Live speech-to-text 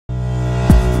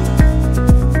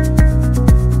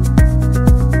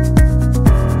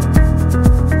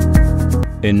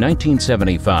In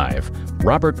 1975,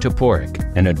 Robert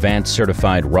Toporek, an Advanced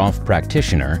Certified Rolf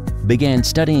Practitioner, began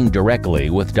studying directly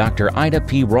with Dr. Ida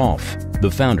P. Rolf, the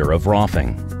founder of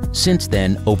Rolfing. Since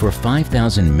then, over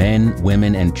 5,000 men,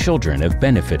 women, and children have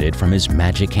benefited from his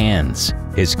magic hands.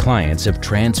 His clients have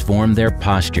transformed their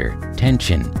posture,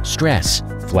 tension, stress,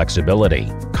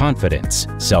 flexibility, confidence,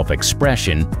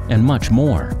 self-expression, and much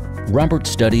more. Robert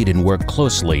studied and worked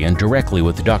closely and directly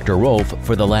with Dr. Rolf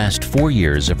for the last 4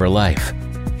 years of her life.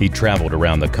 He traveled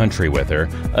around the country with her,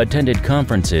 attended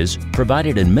conferences,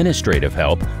 provided administrative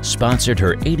help, sponsored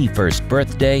her 81st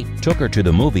birthday, took her to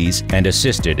the movies, and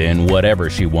assisted in whatever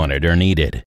she wanted or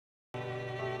needed.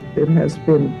 It has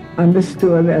been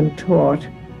understood and taught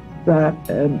that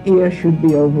an ear should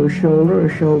be over a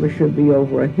shoulder should be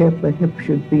over a hip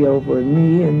should be over a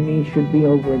knee should be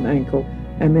over an ankle.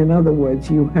 And in other words,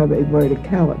 you have a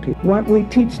verticality. What we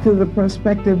teach to the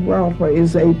prospective rolfer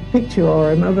is a picture,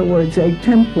 or in other words, a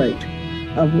template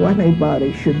of what a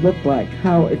body should look like,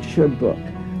 how it should look.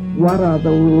 What are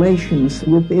the relations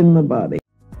within the body?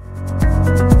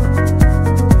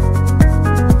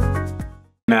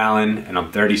 I'm Alan, and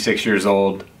I'm 36 years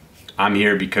old. I'm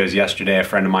here because yesterday a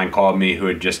friend of mine called me who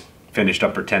had just finished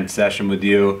up her 10th session with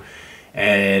you,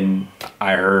 and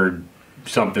I heard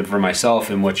something for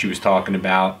myself in what she was talking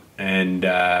about, and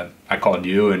I called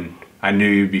you, and I knew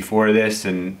you before this,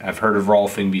 and I've heard of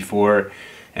Rolfing before,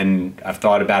 and I've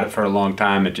thought about it for a long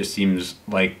time. It just seems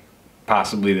like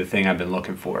possibly the thing I've been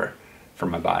looking for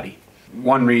my body.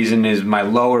 One reason is my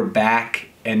lower back,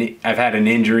 and I've had an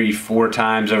injury 4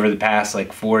 times over the past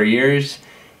like 4 years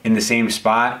in the same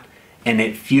spot, and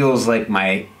it feels like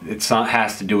it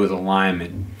has to do with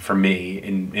alignment for me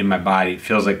in my body. It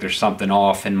feels like there's something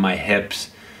off in my hips.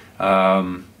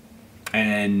 And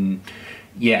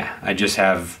yeah, I just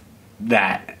have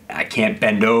that. I can't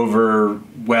bend over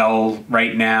well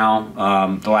right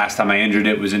now. The last time I injured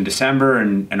it was in December,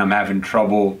 and I'm having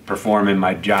trouble performing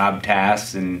my job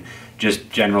tasks and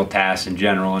just general tasks in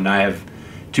general. And I have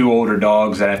 2 older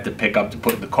dogs that I have to pick up to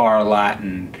put in the car a lot,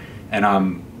 and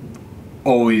I'm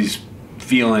always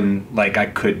feeling like I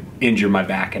could injure my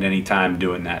back at any time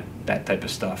doing that type of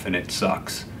stuff, and it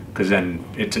sucks because then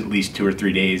it's at least 2 or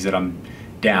 3 days that I'm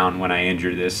down when I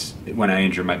injure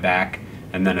my back,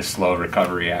 and then a slow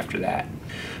recovery after that.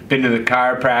 Been to the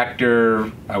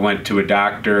chiropractor. I went to a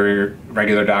doctor,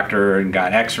 regular doctor, and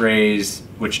got x-rays,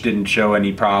 which didn't show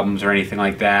any problems or anything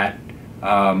like that.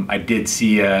 I did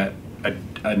see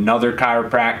another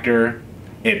chiropractor.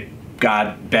 It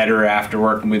got better after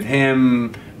working with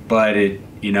him, but it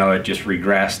just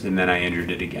regressed, and then I injured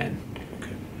it again.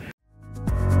 Okay.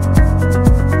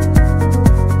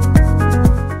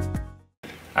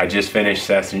 I just finished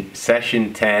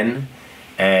session 10,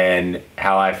 and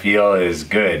how I feel is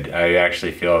good. I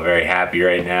actually feel very happy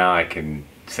right now. I can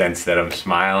sense that I'm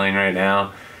smiling right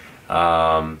now.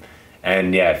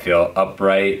 And yeah, I feel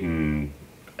upright and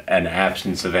an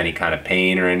absence of any kind of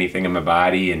pain or anything in my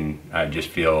body, and I just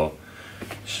feel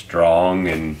strong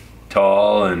and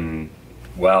tall and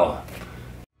well.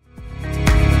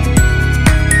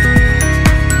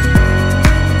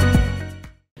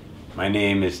 My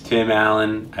name is Tim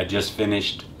Allen. I just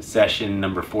finished session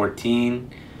number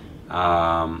 14.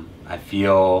 I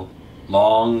feel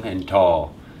long and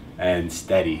tall and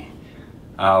steady.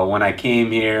 When I came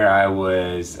here, I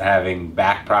was having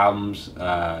back problems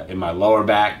in my lower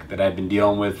back that I've been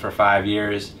dealing with for 5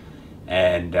 years,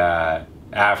 and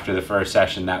after the first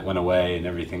session that went away, and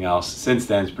everything else since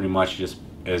then is pretty much just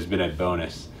has been a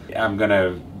bonus. I'm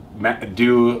gonna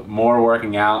do more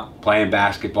working out, playing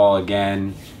basketball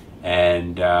again,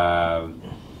 and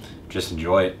just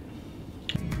enjoy it.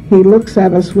 He looks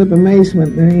at us with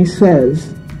amazement and he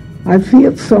says, "I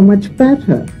feel so much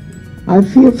better. I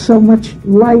feel so much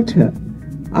lighter.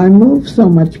 I move so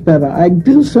much better. I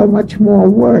do so much more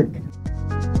work.